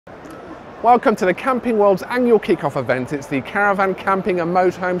Welcome to the Camping World's annual kick-off event. It's the Caravan, Camping and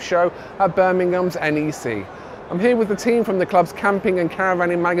Motorhome Show at Birmingham's NEC. I'm here with the team from the club's Camping and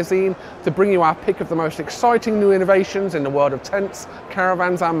Caravanning magazine to bring you our pick of the most exciting new innovations in the world of tents,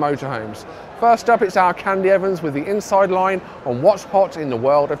 caravans and motorhomes. First up, it's our Candy Evans with the inside line on what's hot in the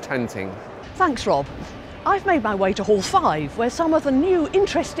world of tenting. Thanks, Rob. I've made my way to Hall 5, where some of the new,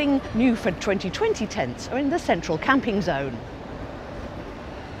 interesting, new for 2020 tents are in the central camping zone.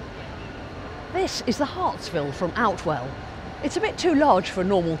 This is the Hartsdale from Outwell. It's a bit too large for a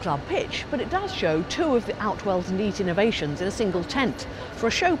normal club pitch, but it does show two of the Outwell's neat innovations in a single tent for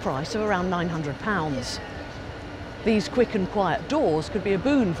a show price of around £900. These quick and quiet doors could be a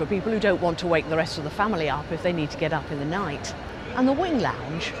boon for people who don't want to wake the rest of the family up if they need to get up in the night. And the wing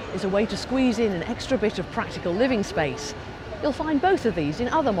lounge is a way to squeeze in an extra bit of practical living space. You'll find both of these in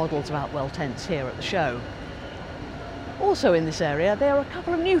other models of Outwell tents here at the show. Also in this area there are a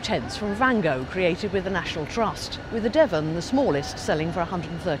couple of new tents from Vango created with the National Trust, with the Devon, the smallest, selling for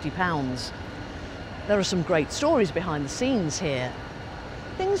 £130. There are some great stories behind the scenes here.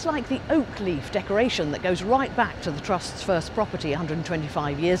 Things like the oak leaf decoration that goes right back to the Trust's first property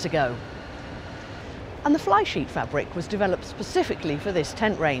 125 years ago. And the fly sheet fabric was developed specifically for this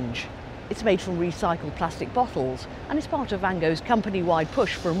tent range. It's made from recycled plastic bottles and is part of Vango's company-wide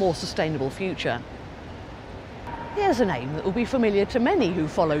push for a more sustainable future. Here's a name that will be familiar to many who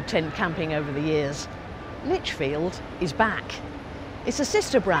followed tent camping over the years. Lichfield is back. It's a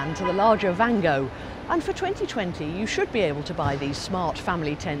sister brand to the larger Vango, and for 2020 you should be able to buy these smart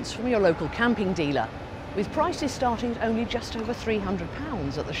family tents from your local camping dealer, with prices starting at only just over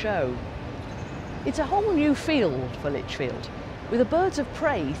 £300 at the show. It's a whole new field for Lichfield, with a birds of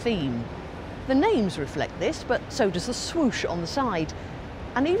prey theme. The names reflect this, but so does the swoosh on the side,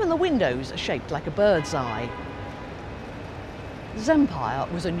 and even the windows are shaped like a bird's eye.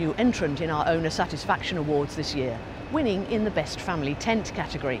 Zempire was a new entrant in our Owner Satisfaction Awards this year, winning in the Best Family Tent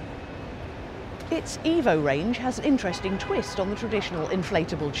category. Its Evo range has an interesting twist on the traditional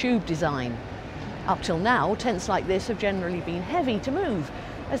inflatable tube design. Up till now, tents like this have generally been heavy to move,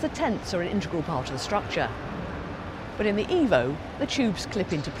 as the tents are an integral part of the structure. But in the Evo, the tubes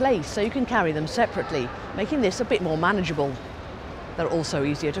clip into place so you can carry them separately, making this a bit more manageable. They're also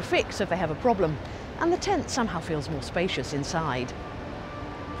easier to fix if they have a problem, and the tent somehow feels more spacious inside.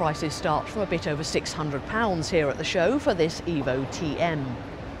 Prices start from a bit over £600 here at the show for this Evo TM.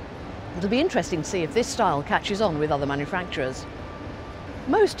 It'll be interesting to see if this style catches on with other manufacturers.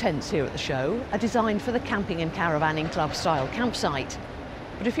 Most tents here at the show are designed for the Camping and Caravanning Club style campsite.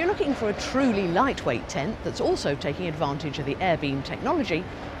 But if you're looking for a truly lightweight tent that's also taking advantage of the air-beam technology,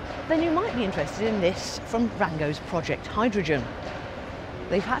 then you might be interested in this from Vango's Project Hydrogen.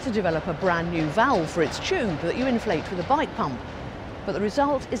 They've had to develop a brand new valve for its tube that you inflate with a bike pump, but the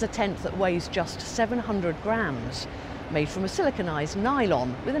result is a tent that weighs just 700 grams, made from a siliconized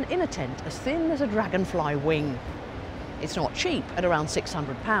nylon with an inner tent as thin as a dragonfly wing. It's not cheap at around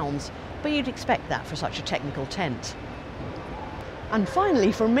 £600, but you'd expect that for such a technical tent. And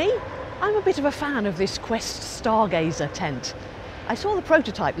finally from me, I'm a bit of a fan of this Quest Stargazer tent. I saw the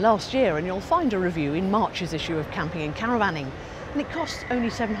prototype last year, and you'll find a review in March's issue of Camping and Caravanning, and it costs only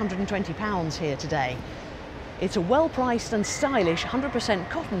 £720 here today. It's a well-priced and stylish 100%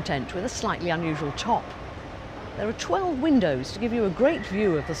 cotton tent with a slightly unusual top. There are 12 windows to give you a great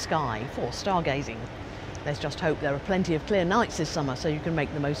view of the sky for stargazing. Let's just hope there are plenty of clear nights this summer so you can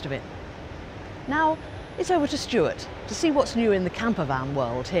make the most of it. Now, it's over to Stuart to see what's new in the campervan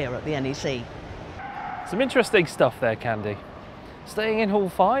world here at the NEC. Some interesting stuff there, Candy. Staying in Hall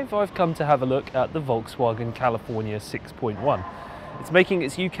 5, I've come to have a look at the Volkswagen California 6.1. It's making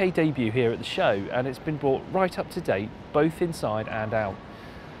its UK debut here at the show, and it's been brought right up to date, both inside and out.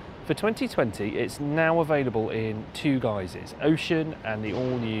 For 2020, it's now available in two guises, Ocean and the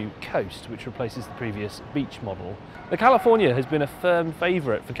all-new Coast, which replaces the previous Beach model. The California has been a firm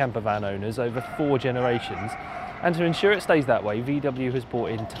favourite for campervan owners over 4 generations, and to ensure it stays that way, VW has brought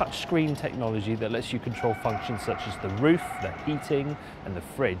in touchscreen technology that lets you control functions such as the roof, the heating and the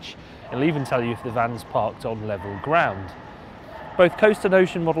fridge. It'll even tell you if the van's parked on level ground. Both Coast and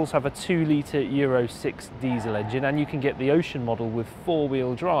Ocean models have a 2-litre Euro 6 diesel engine, and you can get the Ocean model with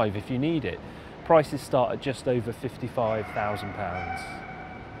 4-wheel drive if you need it. Prices start at just over £55,000.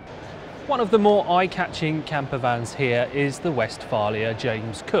 One of the more eye-catching camper vans here is the Westfalia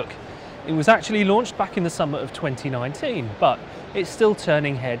James Cook. It was actually launched back in the summer of 2019, but it's still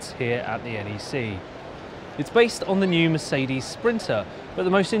turning heads here at the NEC. It's based on the new Mercedes Sprinter, but the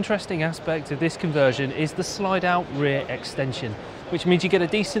most interesting aspect of this conversion is the slide-out rear extension, which means you get a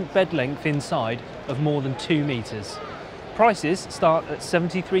decent bed length inside of more than 2 metres. Prices start at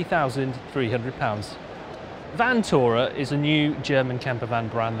 £73,300. Van Tourer is a new German camper van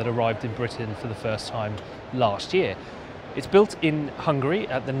brand that arrived in Britain for the first time last year. It's built in Hungary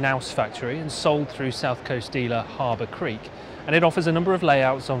at the Naus factory and sold through South Coast dealer Harbour Creek, and it offers a number of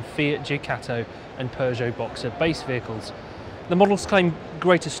layouts on Fiat Ducato and Peugeot Boxer base vehicles. The models claim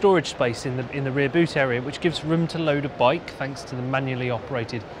greater storage space in the rear boot area, which gives room to load a bike thanks to the manually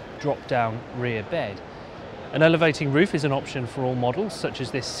operated drop-down rear bed. An elevating roof is an option for all models, such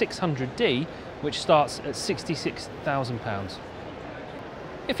as this 600D, which starts at £66,000.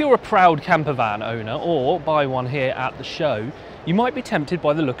 If you're a proud camper van owner or buy one here at the show, you might be tempted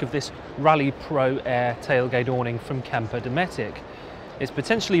by the look of this Rally Pro Air tailgate awning from Kampa Dometic. It's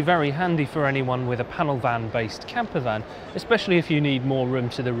potentially very handy for anyone with a panel van based camper van, especially if you need more room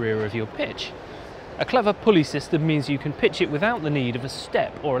to the rear of your pitch. A clever pulley system means you can pitch it without the need of a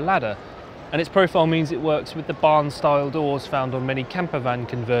step or a ladder, and its profile means it works with the barn style doors found on many camper van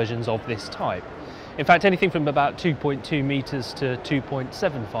conversions of this type. In fact, anything from about 2.2 metres to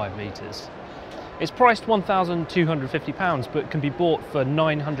 2.75 metres. It's priced £1,250 but can be bought for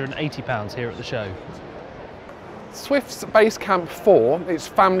 £980 here at the show. Swift's Basecamp 4, its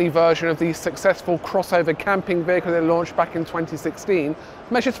family version of the successful crossover camping vehicle they launched back in 2016,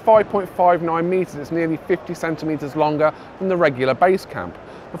 measures 5.59 metres. It's nearly 50 centimetres longer than the regular Basecamp.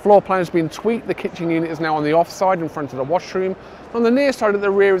 The floor plan has been tweaked. The kitchen unit is now on the offside in front of the washroom. On the near side of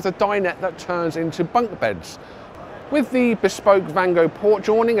the rear is a dinette that turns into bunk beds. With the bespoke Vango porch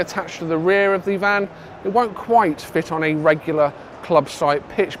awning attached to the rear of the van, it won't quite fit on a regular club site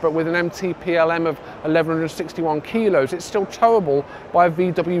pitch, but with an MTPLM of 1161 kilos, it's still towable by a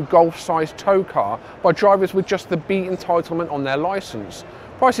VW Golf-sized tow car by drivers with just the B entitlement on their licence.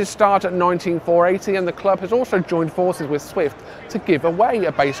 Prices start at $19,480, and the club has also joined forces with Swift to give away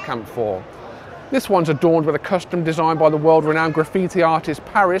a Basecamp 4. This one's adorned with a custom design by the world-renowned graffiti artist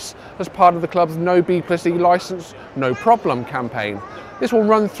Paris as part of the club's No B+E licence, No Problem campaign. This will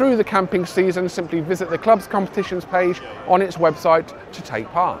run through the camping season. Simply visit the club's competitions page on its website to take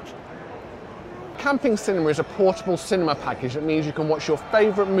part. Camping cinema is a portable cinema package that means you can watch your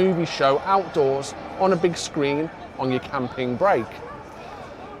favourite movie show outdoors on a big screen on your camping break.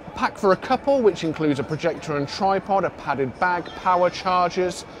 A pack for a couple, which includes a projector and tripod, a padded bag, power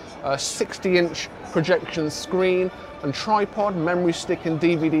chargers, a 60-inch projection screen and tripod, memory stick and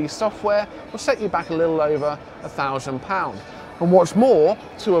DVD software, will set you back a little over £1,000. And what's more,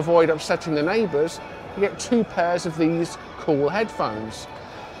 to avoid upsetting the neighbours, you get 2 pairs of these cool headphones.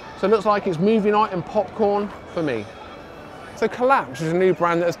 So it looks like it's movie night and popcorn for me. So Colapz is a new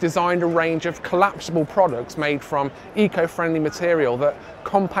brand that has designed a range of collapsible products made from eco-friendly material that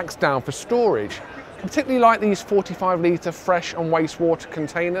compacts down for storage. I particularly like these 45-litre fresh and wastewater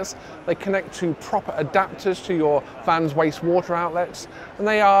containers. They connect to proper adapters to your van's wastewater outlets, and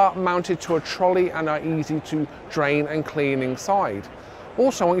they are mounted to a trolley and are easy to drain and clean inside.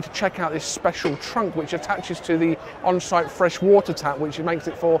 Also, I want you to check out this special trunk which attaches to the on-site fresh water tap, which makes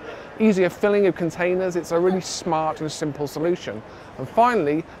it for easier filling of containers. It's a really smart and simple solution. And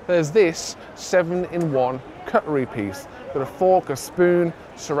finally, there's this 7-in-1 cutlery piece. Got a fork, a spoon,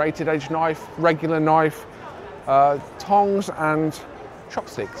 serrated edge knife, regular knife, tongs and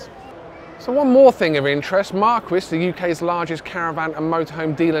chopsticks. So one more thing of interest, Marquis, the UK's largest caravan and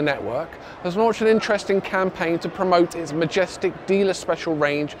motorhome dealer network, has launched an interesting campaign to promote its majestic dealer special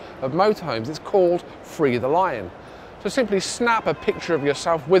range of motorhomes. It's called Free the Lion. So simply snap a picture of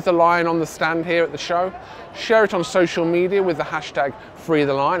yourself with the lion on the stand here at the show, share it on social media with the hashtag Free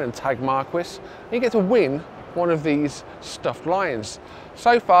the Lion and tag Marquis, and you get to win one of these stuffed lions.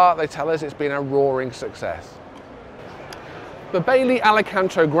 So far, they tell us it's been a roaring success. The Bailey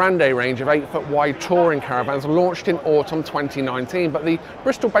Alicanto Grande range of 8-foot wide touring caravans launched in autumn 2019, but the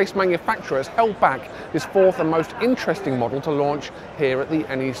Bristol-based manufacturer has held back his 4th and most interesting model to launch here at the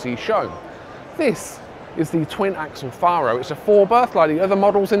NEC show. This is the twin-axle Faro. It's a 4-berth like the other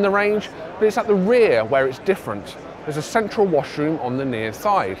models in the range, but it's at the rear where it's different. There's a central washroom on the near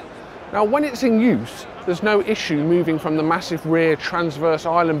side. Now, when it's in use, there's no issue moving from the massive rear transverse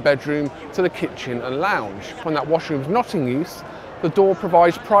island bedroom to the kitchen and lounge. When that washroom's not in use, the door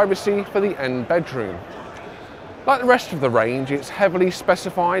provides privacy for the end bedroom. Like the rest of the range, it's heavily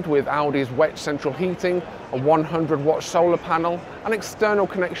specified with Audi's wet central heating, a 100-watt solar panel, and external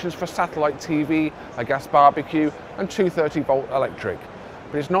connections for satellite TV, a gas barbecue, and 230-volt electric.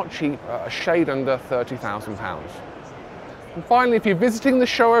 But it's not cheap, a shade under £30,000. And finally, if you're visiting the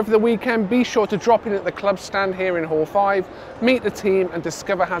show over the weekend, be sure to drop in at the club stand here in Hall 5, meet the team and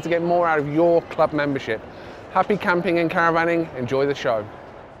discover how to get more out of your club membership. Happy camping and caravanning, enjoy the show.